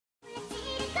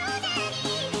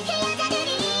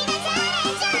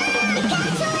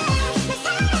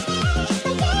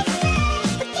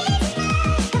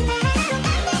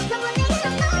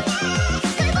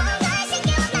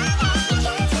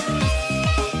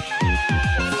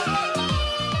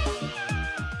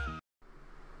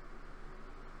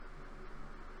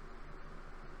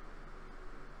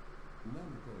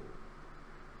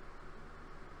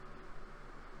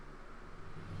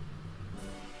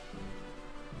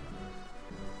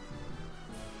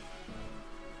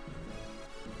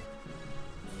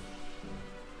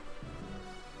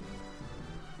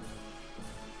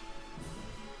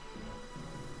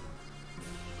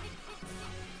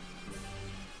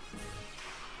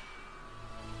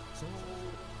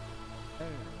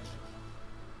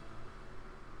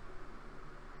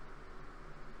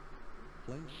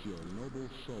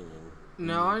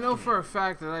Now, I know for a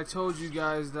fact that I told you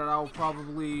guys that I'll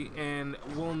probably and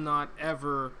will not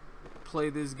ever play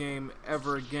this game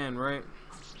ever again, right?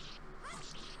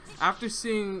 After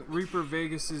seeing Reaper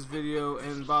Vegas's video,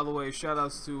 and by the way,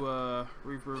 shoutouts to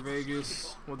Reaper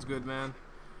Vegas, what's good, man?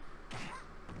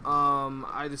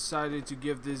 I decided to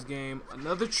give this game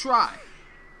another try.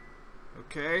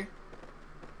 Okay?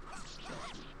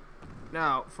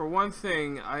 Now, for one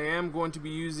thing, I am going to be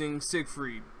using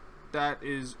Siegfried. That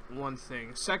is one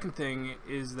thing. Second thing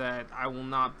is that I will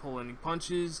not pull any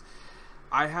punches.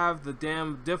 I have the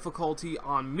damn difficulty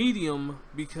on medium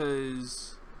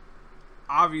because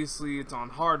obviously it's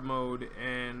on hard mode,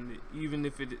 and even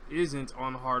if it isn't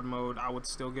on hard mode, I would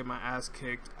still get my ass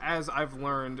kicked, as I've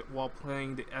learned while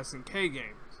playing the SNK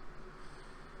games.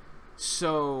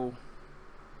 So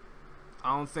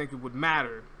I don't think it would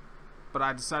matter, but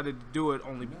I decided to do it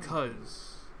only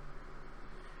because.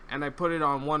 And I put it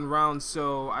on 1 round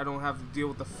so I don't have to deal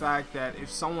with the fact that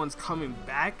if someone's coming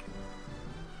back,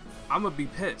 I'm gonna be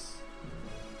pissed.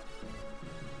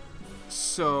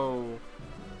 So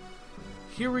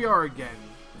here we are again.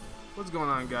 What's going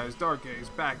on, guys?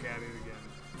 TheDarkAce back at it again.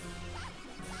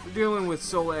 We're dealing with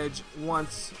Soul Edge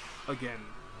once again.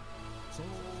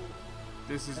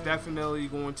 This is definitely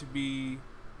going to be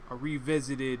a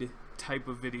revisited type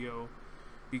of video,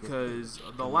 because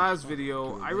the last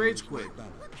video I rage quit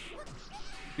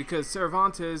because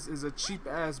Cervantes is a cheap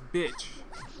ass bitch.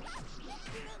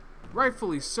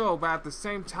 Rightfully so, but at the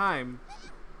same time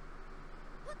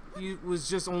he was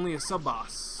just only a sub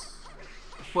boss.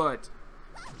 But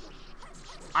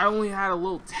I only had a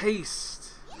little taste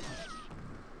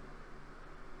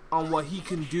on what he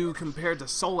can do compared to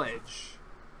Soul Edge.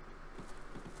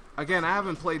 Again, I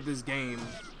haven't played this game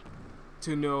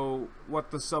to know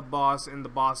what the sub-boss and the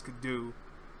boss could do,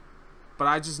 but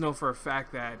I just know for a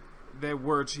fact that they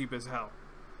were cheap as hell.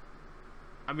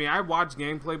 I mean, I watched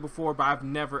gameplay before, but I've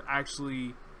never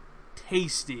actually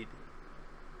tasted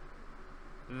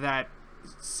that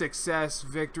success,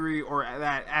 victory, or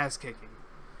that ass kicking,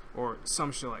 or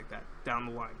some shit like that down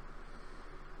the line.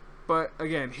 But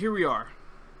again, here we are.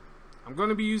 I'm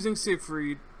gonna be using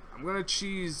Siegfried. I'm gonna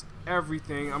cheese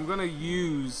everything. I'm gonna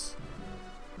use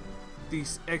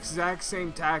these exact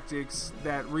same tactics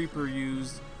that Reaper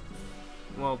used.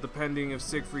 Well, depending if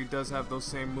Siegfried does have those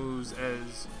same moves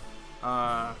as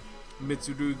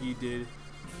Mitsurugi did,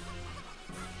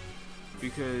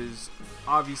 because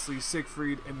obviously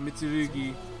Siegfried and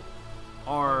Mitsurugi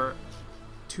are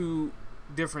 2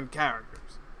 different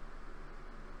characters.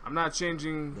 I'm not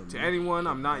changing to anyone.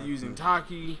 I'm not using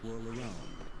Taki.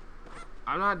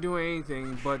 I'm not doing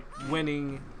anything but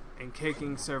winning and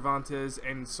kicking Cervantes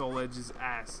and Soul Edge's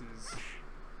asses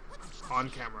on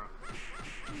camera.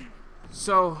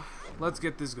 So let's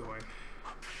get this going.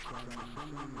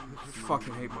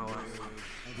 Fucking hate my life.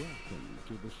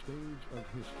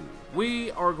 We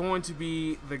are going to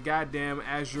be the goddamn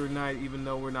Azure Knight, even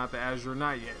though we're not the Azure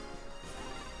Knight yet.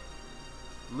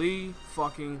 Lee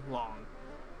fucking Long.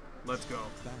 Let's go.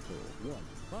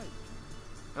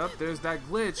 Up, there's that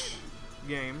glitch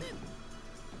game.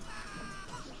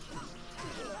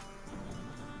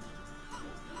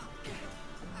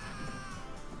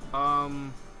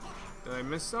 Did I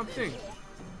miss something?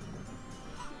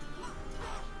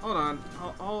 Hold on.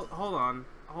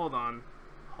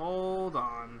 Hold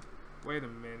on. Wait a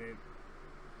minute.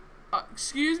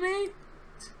 Excuse me?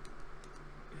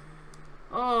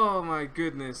 Oh my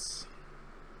goodness.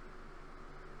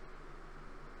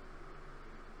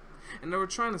 And they were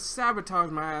trying to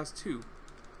sabotage my ass too.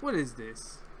 What is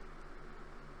this?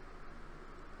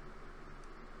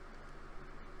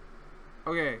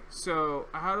 Okay, so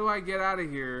how do I get out of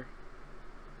here?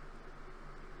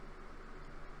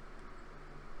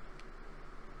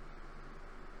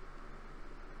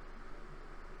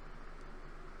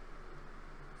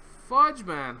 Fudge,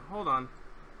 man. Hold on.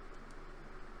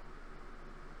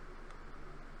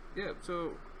 Yep,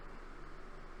 so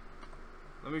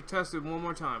let me test it one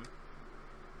more time.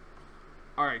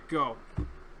 Alright, go.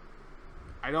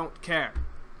 I don't care.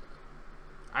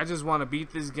 I just want to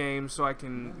beat this game so I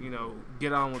can, you know,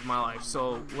 get on with my life.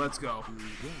 So, let's go.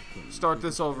 Start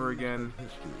this over again.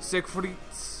 Siegfried.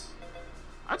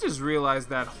 I just realized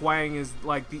that Huang is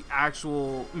like the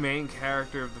actual main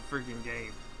character of the freaking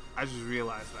game. I just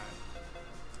realized that.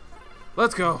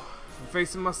 Let's go. I'm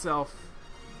facing myself.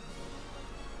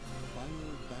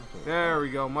 There we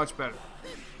go. Much better.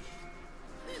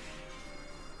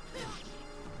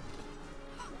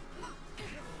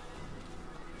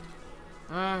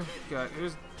 God,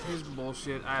 here's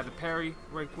bullshit. I had to parry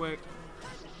right quick.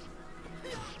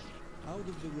 Out of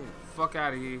the ring. Fuck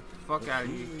out of here. Fuck out of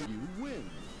here. You win.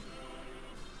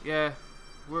 Yeah,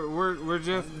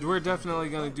 we're definitely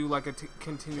gonna do like a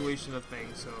continuation of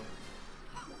things. So.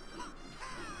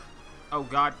 Oh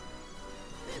God.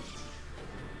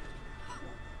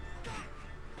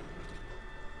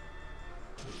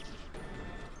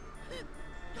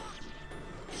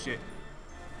 Shit.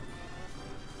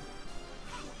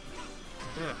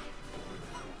 Yeah.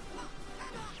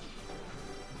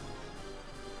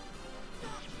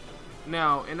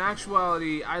 Now, in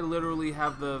actuality, I literally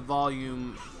have the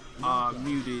volume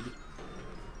muted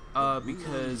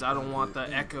because I don't want the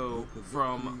echo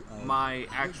from my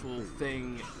actual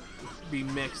thing be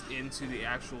mixed into the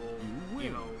actual,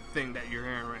 thing that you're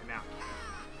hearing right now.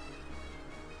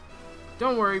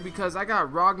 Don't worry, because I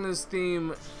got Ragnar's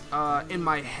theme in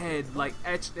my head, like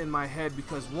etched in my head,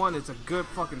 because one, it's a good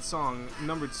fucking song.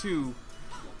 Number two,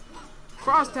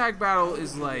 Cross Tag Battle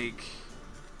is like,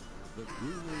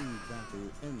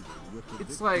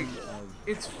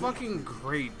 it's fucking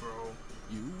great, bro.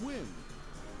 You win.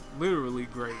 Literally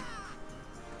great.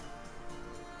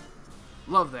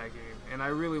 Love that game, and I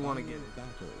really want to get it.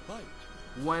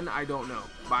 When, I don't know,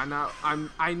 but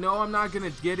I know I'm not gonna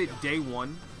get it day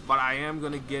one, but I am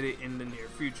gonna get it in the near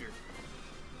future.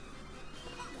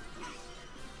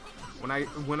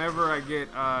 Whenever I get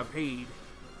paid,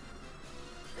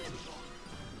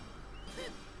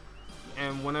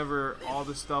 and whenever all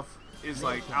the stuff is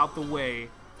like out the way,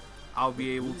 I'll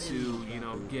be able to,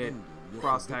 get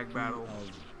Cross Tag Battle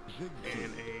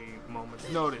in a moment's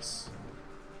notice.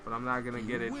 But I'm not gonna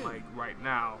get it like right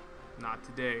now, not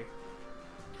today.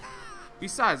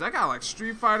 Besides, I got like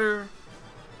Street Fighter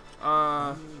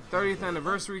 30th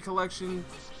anniversary collection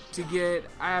to get.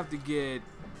 I have to get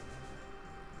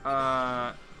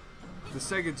the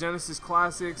Sega Genesis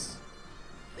classics.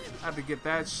 I have to get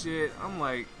that shit. I'm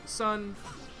like, son,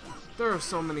 there are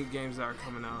so many games that are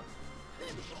coming out.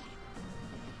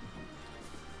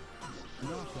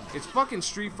 It's fucking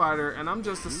Street Fighter, and I'm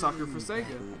just a sucker for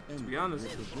Sega, to be honest.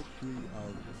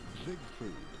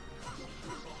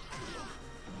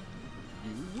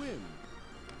 You win.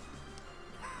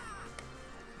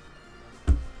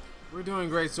 We're doing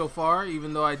great so far,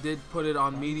 even though I did put it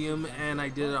on medium and I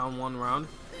did it on one round.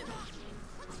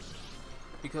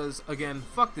 Because, again,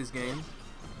 fuck this game.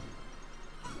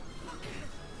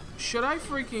 Should I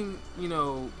freaking,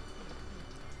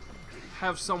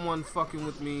 have someone fucking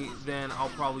with me, then I'll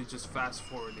probably just fast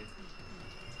forward it.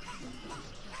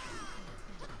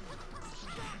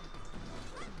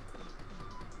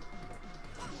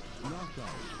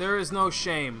 There is no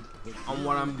shame on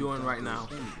what I'm doing right now,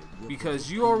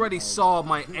 because you already saw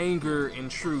my anger in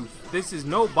truth. This is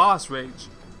no boss rage,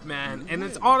 man, and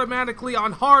it's automatically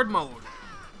on hard mode.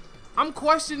 I'm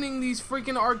questioning these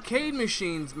freaking arcade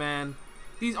machines, man.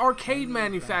 These arcade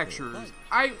manufacturers.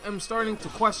 I am starting to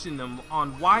question them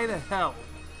on why the hell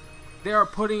they are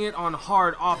putting it on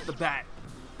hard off the bat.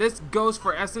 This goes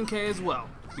for SNK as well,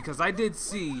 because I did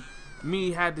see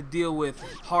me had to deal with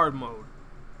hard mode.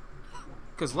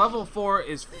 Because level 4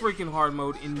 is freaking hard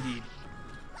mode indeed.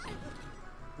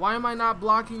 Why am I not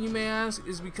blocking, you may ask?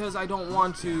 Is because I don't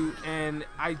want to, and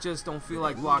I just don't feel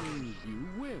like blocking.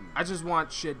 I just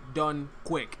want shit done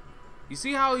quick. You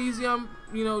see how easy I'm,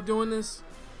 doing this?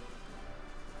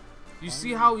 You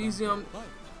see how easy I'm,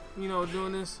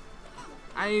 doing this?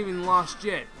 I ain't even lost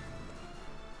yet.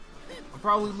 I'll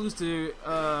probably lose to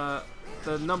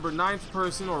the number 9th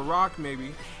person, or Rock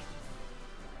maybe.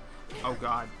 Oh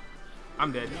God,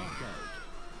 I'm dead.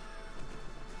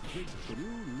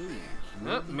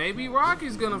 Maybe Rock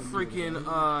is gonna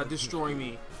freaking destroy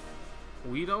me.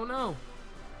 We don't know.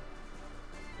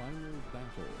 Final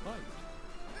battle. Fight.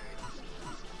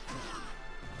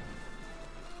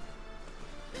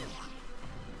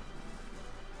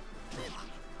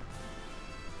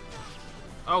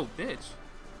 Oh, bitch.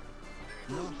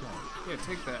 Yeah,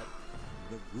 take that.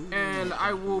 And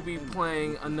I will be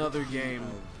playing another game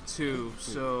too,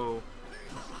 so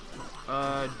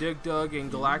Dig Dug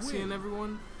and Galaxian,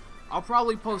 everyone. I'll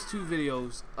probably post 2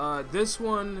 videos. This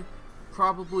one,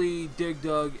 probably Dig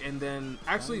Dug, and then,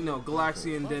 actually no,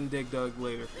 Galaxian, then Dig Dug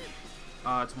later,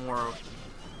 tomorrow.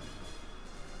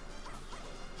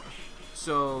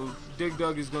 So Dig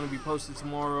Dug is going to be posted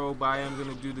tomorrow, but I am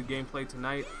going to do the gameplay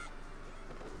tonight.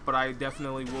 But I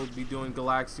definitely will be doing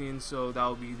Galaxian, so that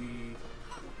will be the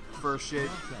first shit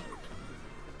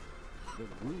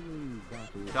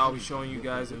that I'll be showing you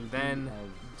guys, and then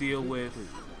deal with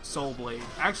Soul Blade.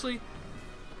 Actually,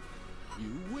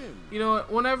 you know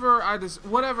what? Whatever I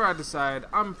decide,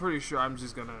 I'm pretty sure I'm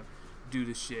just gonna do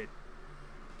this shit.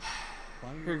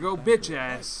 Final Here go battle. bitch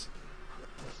ass.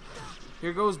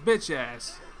 Here goes bitch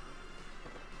ass.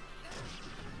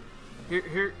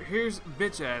 Here's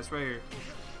bitch ass right here.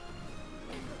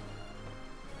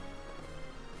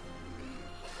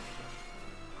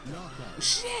 Knockout.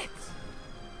 Shit!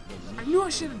 The I next knew I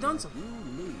should have done something.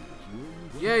 you lose.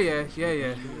 Will you Yeah.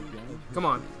 again? Come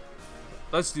on.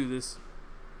 Let's do this.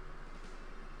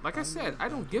 Like I said, I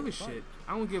don't give a shit.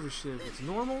 I don't give a shit if it's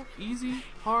normal, easy,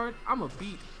 hard. I'ma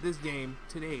beat this game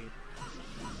today.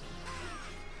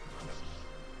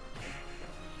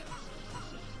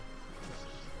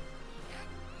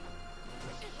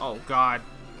 Oh god.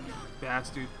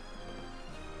 Bastard.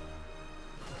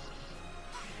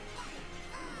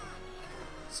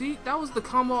 See, that was the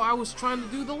combo I was trying to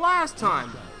do the last time.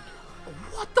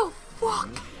 What the fuck?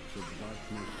 The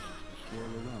darkness swirl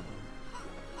around.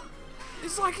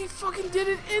 It's like he fucking did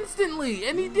it instantly,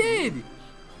 and he did.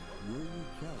 Will you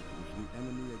challenge the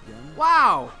enemy again?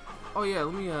 Wow. Oh yeah,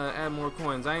 let me add more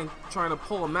coins. I ain't trying to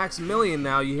pull a max million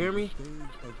now, you hear me? Stage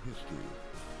of history.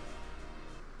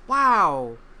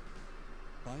 Wow.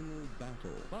 Final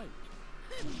battle. Fight.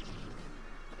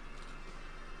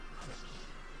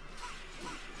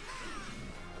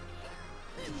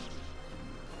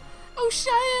 Oh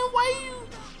Cheyenne, why you?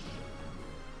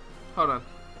 Hold on.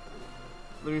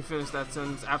 Let me finish that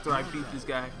sentence after I beat this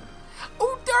guy.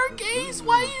 Oh TheDarkAce,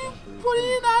 why you put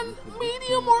it on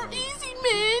medium or easy,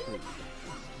 man?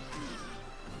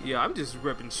 Yeah, I'm just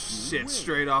ripping shit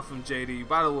straight off from JD.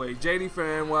 By the way, JD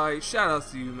fan, why? Shout out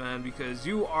to you, man, because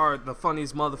you are the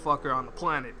funniest motherfucker on the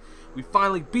planet. We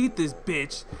finally beat this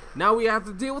bitch. Now we have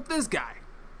to deal with this guy.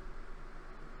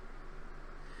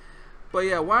 But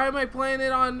yeah, why am I playing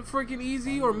it on freaking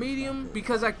easy or medium?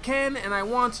 Because I can and I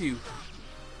want to.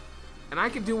 And I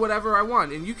can do whatever I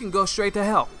want, and you can go straight to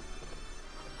hell.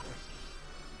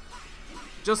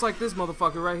 Just like this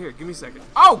motherfucker right here. Give me a second.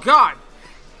 Oh god!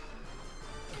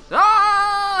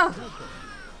 Ah!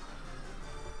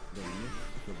 The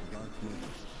mists of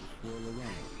darkness swirl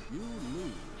around. You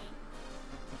lose.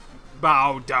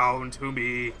 Bow down to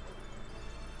me.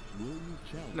 Will you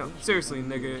challenge No, the seriously,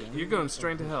 enemy nigga, again? you're going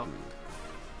straight to hell.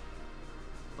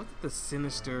 Look at the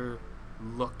sinister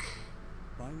look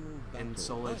Final in battle.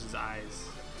 Soul Fight. Edge's eyes.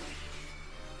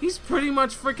 He's pretty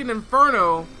much freaking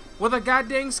Inferno with a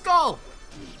goddamn skull.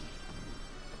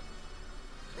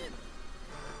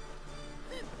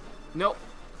 Nope.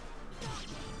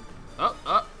 Up.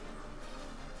 Up.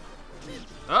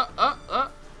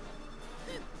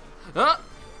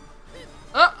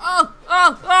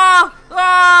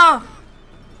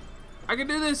 I can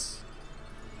do this.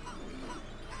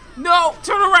 No,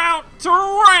 turn around. Turn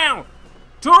around.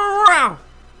 Turn around.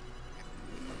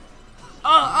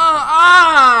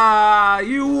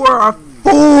 You were a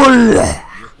fool.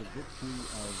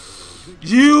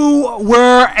 You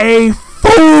were a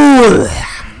fool.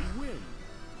 Win.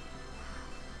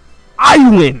 I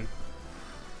win.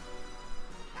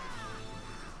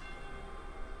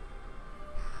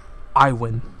 I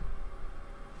win.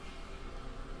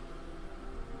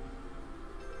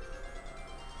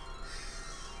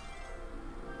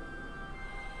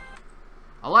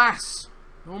 Alas,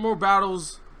 no more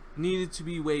battles needed to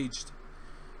be waged.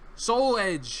 Soul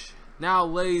Edge now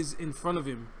lays in front of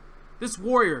him. This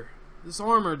warrior, this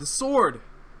armor, the sword,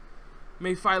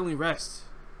 may finally rest,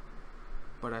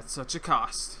 but at such a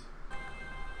cost.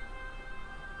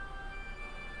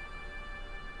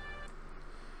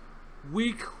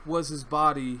 Weak was his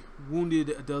body, wounded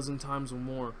a dozen times or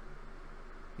more.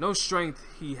 No strength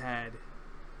he had.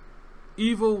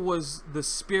 Evil was the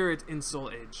spirit in Soul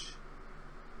Edge.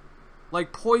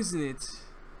 Like poison, it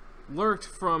lurked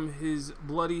from his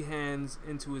bloody hands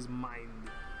into his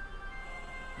mind.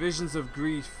 Visions of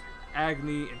grief,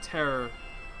 agony, and terror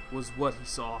was what he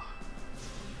saw.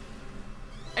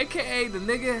 AKA the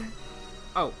nigga...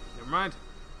 Oh, never mind.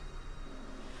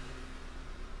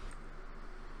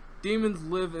 Demons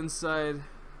live inside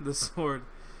the sword.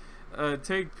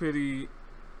 Take pity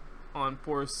on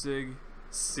poor Sig,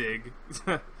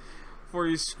 for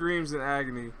he screams in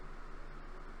agony.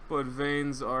 But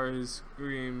vains are his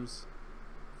screams,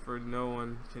 for no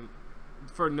one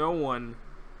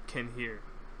can hear.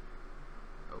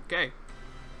 Okay.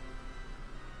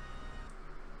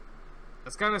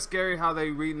 That's kind of scary how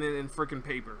they reading it in frickin'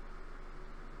 paper.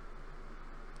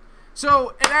 So,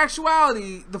 in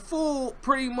actuality, the fool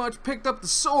pretty much picked up the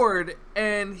sword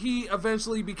and he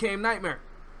eventually became Nightmare.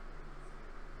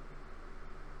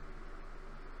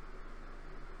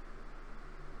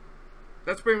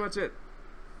 That's pretty much it.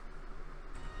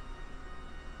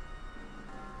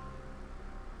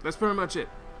 That's pretty much it.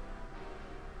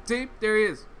 See, there he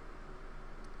is.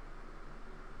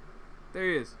 There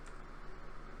he is.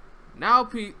 Now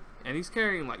Pete, and he's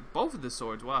carrying like both of the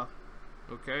swords. Wow.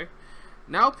 Okay.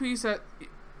 Now Peace at.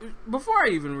 Before I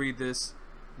even read this,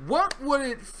 what would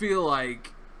it feel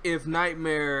like if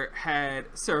Nightmare had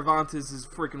Cervantes'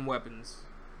 freaking weapons?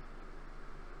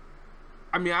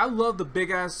 I mean, I love the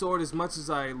big ass sword as much as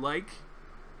I like,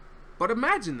 but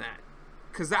imagine that,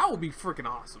 cause that would be freaking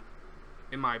awesome,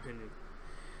 in my opinion.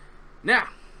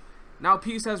 Now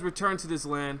peace has returned to this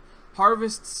land.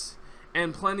 Harvests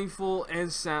and plentiful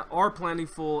and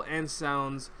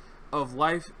sounds of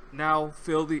life now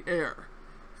fill the air.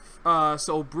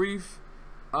 So brief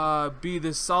be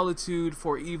the solitude,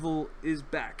 for evil is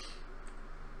back.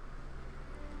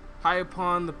 High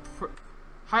upon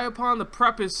the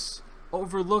precipice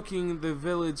overlooking the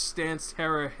village stands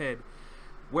Terror ahead,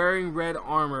 wearing red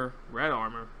armor,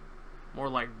 more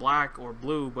like black or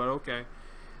blue, but okay.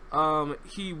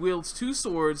 He wields two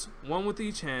swords, one with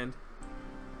each hand.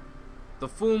 The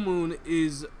full moon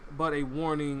is but a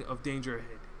warning of danger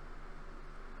ahead.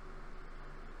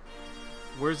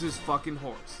 Where's his fucking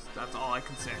horse? That's all I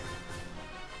can say.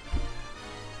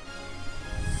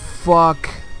 Fuck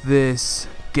this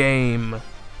game.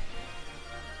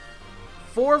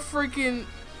 4 freaking...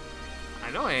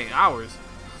 I know it ain't hours.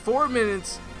 4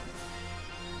 minutes,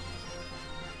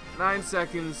 9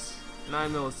 seconds,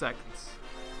 9 milliseconds.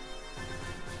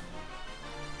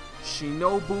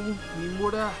 Shinobu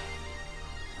Nimura,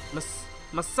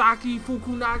 Masaki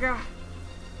Fukunaga,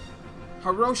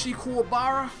 Hiroshi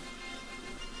Kuwabara,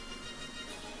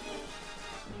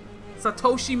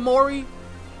 Satoshi Mori.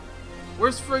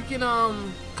 Where's freaking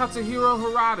Katsuhiro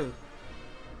Harada?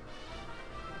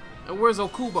 And where's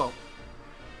Okubo?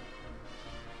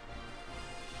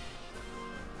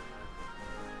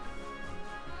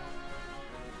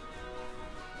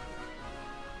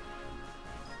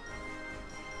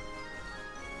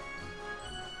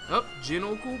 Oh, Jin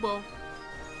Okubo.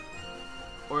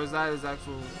 Or is that his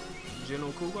actual Jin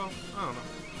Okubo? I don't know.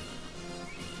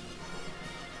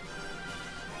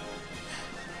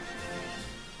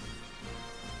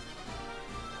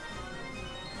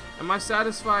 Am I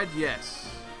satisfied?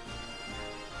 Yes.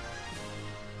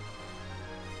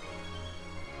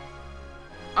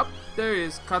 Up, there he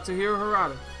is, Katsuhiro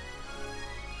Harada.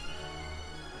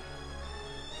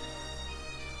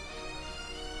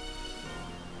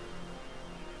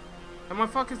 Am I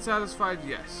fucking satisfied?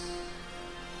 Yes.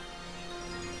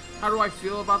 How do I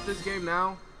feel about this game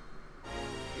now?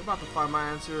 You're about to find my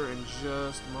answer in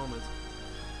just a moment.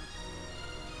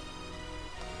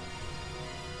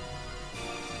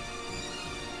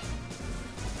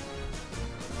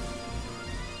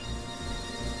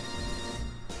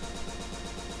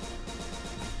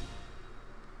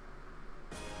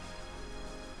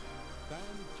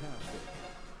 Fantastic.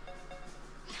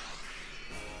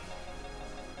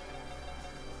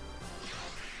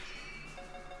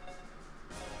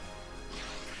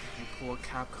 You pull a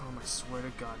Capcom, I swear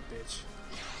to God, bitch.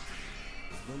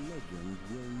 The legend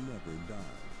will never die.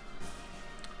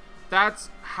 That's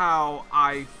how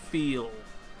I feel.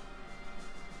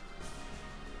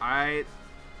 Alright?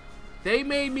 They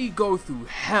made me go through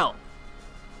hell.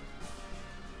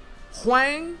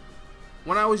 Huang,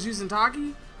 when I was using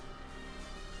Taki.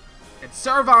 And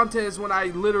Cervantes, when I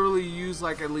literally used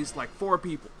like at least like 4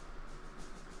 people.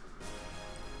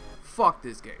 Fuck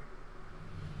this game.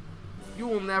 You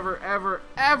will never, ever,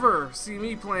 ever see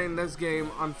me playing this game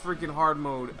on freaking hard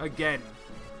mode again.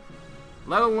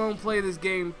 Let alone play this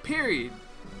game, period,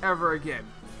 ever again.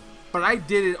 But I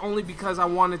did it only because I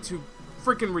wanted to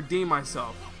freaking redeem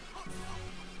myself.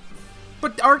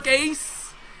 But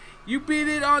TheDarkAce, you beat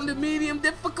it on the medium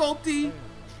difficulty.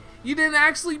 You didn't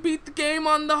actually beat the game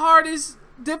on the hardest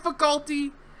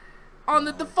difficulty, on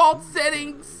the default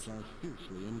settings.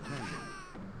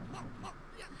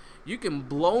 You can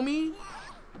blow me,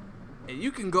 and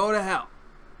you can go to hell,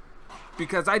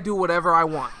 because I do whatever I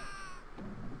want.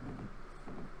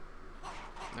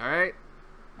 Alright?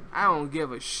 I don't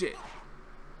give a shit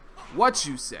what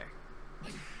you say.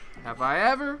 Have I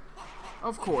ever?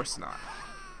 Of course not.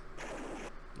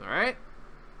 Alright?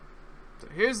 So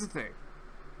here's the thing.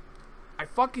 I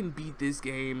fucking beat this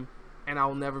game, and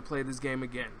I'll never play this game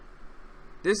again.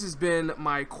 This has been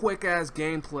my quick ass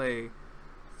gameplay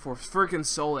for freaking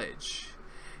Soul Edge.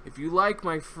 If you like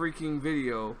my freaking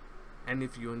video, and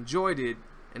if you enjoyed it,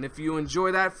 and if you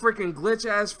enjoy that freaking glitch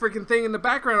ass freaking thing in the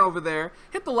background over there,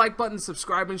 hit the like button,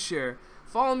 subscribe, and share.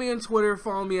 Follow me on Twitter,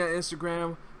 follow me on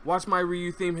Instagram, watch my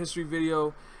Ryu theme history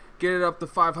video, get it up to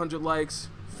 500 likes,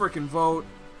 freaking vote,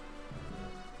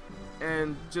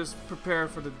 and just prepare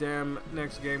for the damn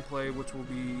next gameplay, which will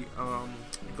be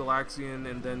Galaxian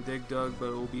and then Dig Dug, but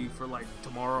it will be for like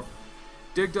tomorrow.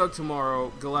 Dig Dug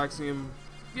tomorrow. Galaxian.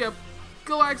 Yep.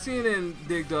 Galaxian and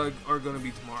Dig Dug are gonna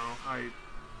be tomorrow.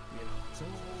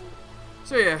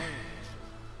 So yeah.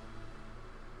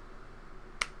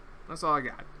 That's all I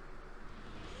got.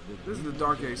 This is the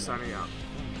Dark Ace signing out.